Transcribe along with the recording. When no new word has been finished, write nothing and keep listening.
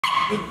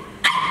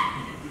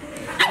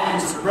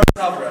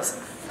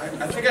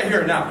I think I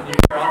hear her now. Can you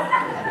hear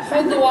her?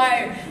 Hold the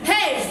wire.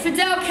 Hey,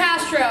 Fidel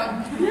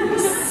Castro.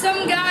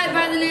 Some guy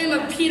by the name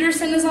of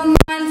Peterson is on the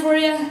line for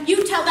you.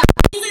 You tell that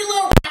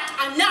little rat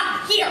I'm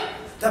not here.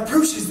 That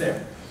proves she's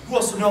there. Who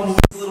else would know I'm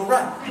a little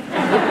rat?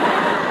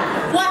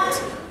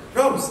 What?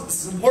 Rose,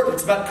 this is important.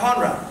 It's about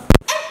Conrad.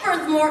 And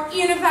furthermore,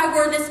 even if I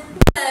were this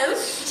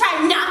Rose, which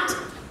I'm not,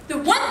 the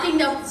one thing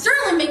that would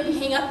certainly make me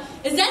hang up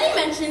is any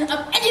mention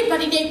of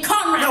anybody named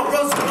Conrad. No,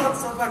 Rose, no,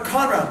 let's talk about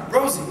Conrad.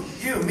 Rosie,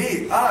 you,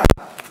 me, I.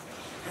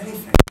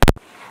 Anything.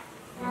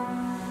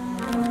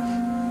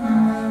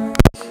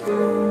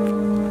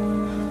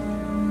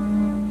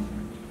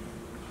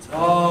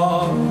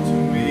 Talk to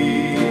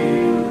me,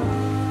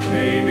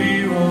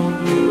 baby,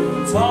 won't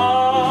you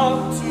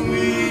talk to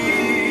me?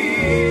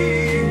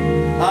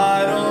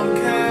 I don't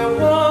care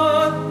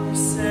what you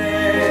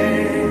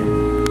say,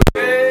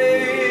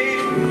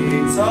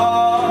 baby,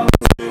 talk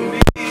to me.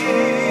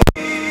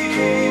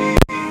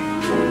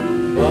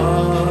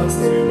 Must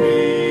you be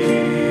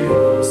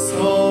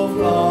so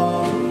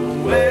far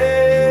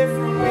away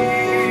from me?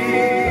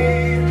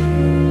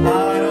 I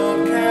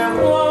don't care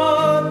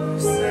what you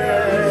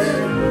say,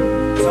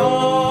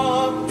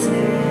 talk to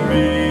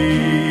me.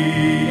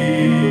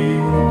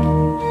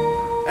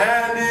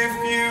 And if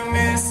you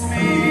miss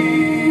me,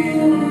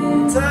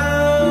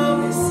 tell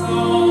me so.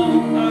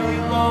 Are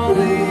you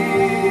lonely?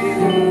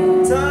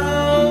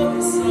 Tell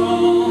me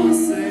so.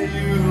 Say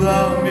you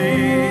love me.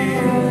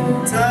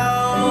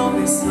 Tell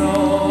me so,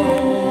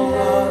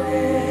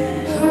 honey.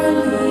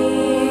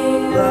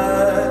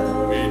 Let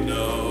me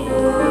know.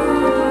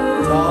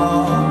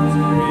 Talk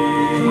to me.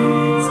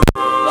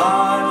 I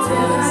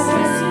just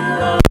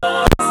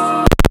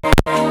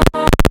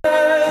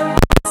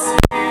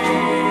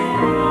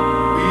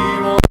we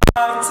won't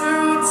have to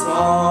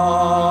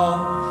talk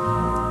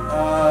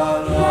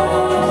at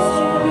all.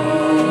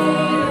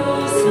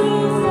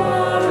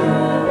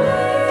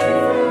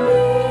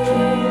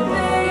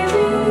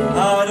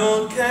 I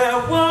don't care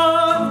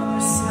what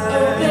you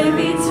say.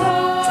 Baby,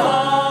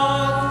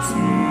 Talk to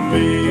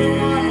me.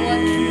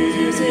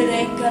 it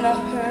ain't gonna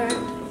hurt.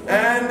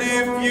 And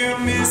if you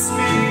miss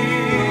me,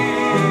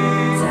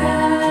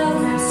 Tell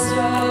him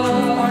so.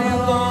 are you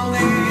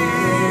lonely?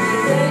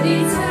 Baby,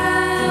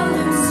 tell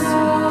him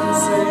so.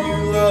 Say you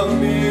love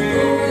me.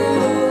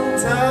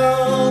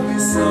 Tell me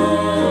so.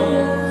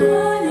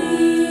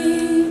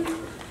 Honey,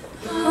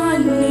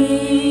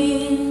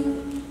 honey.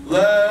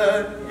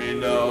 Let me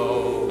know.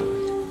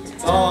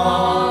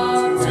 Talk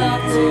to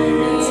me.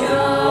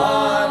 Till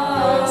I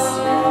press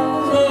you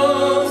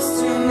close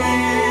to me.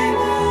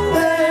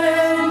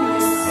 Then you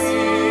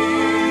see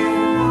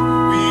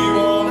we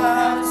won't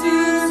have to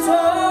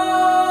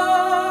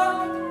talk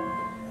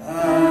at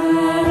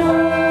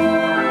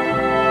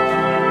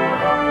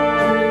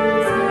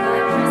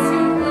Press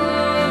you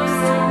close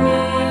to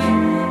me,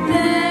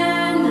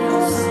 then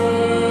you'll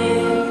see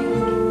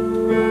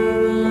we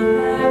won't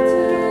have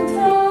to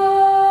talk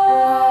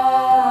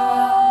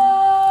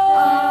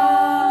at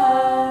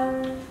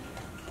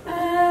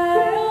all.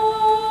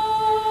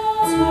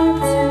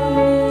 Talk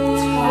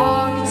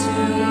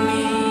to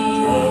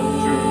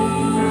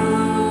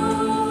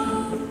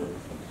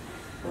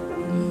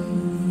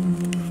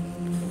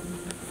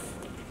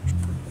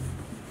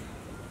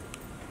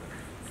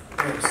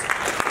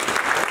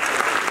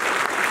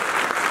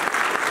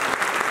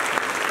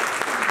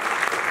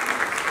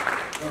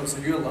Rose,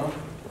 are you alone?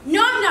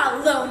 No, I'm not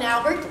alone,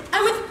 Albert.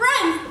 I'm with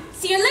friends.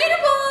 See you later,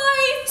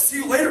 boys. See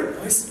you later,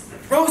 boys.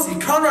 Rosie,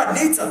 Conrad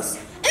needs us.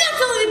 And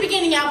that's only the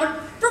beginning, Albert.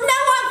 From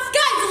now on,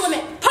 sky's the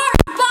limit.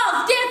 Parties,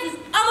 balls, dances.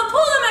 I'm a pull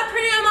on my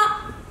pretty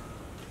Emma.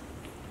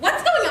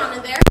 What's going on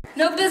in there?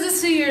 No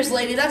business of yours,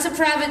 lady. That's a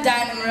private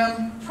dining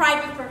room.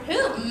 Private for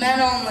who? Men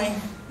only.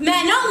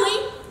 Men only?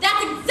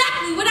 That's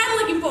exactly what I'm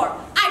looking for.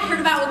 I've heard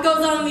about what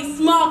goes on in these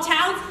small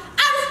towns.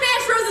 Out of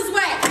Spanish Rose's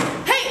way.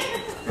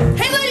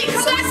 Hey, lady,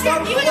 come back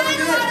here. You and I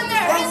go out in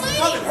there. Hey,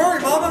 lady.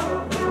 Hurry,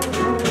 Mama.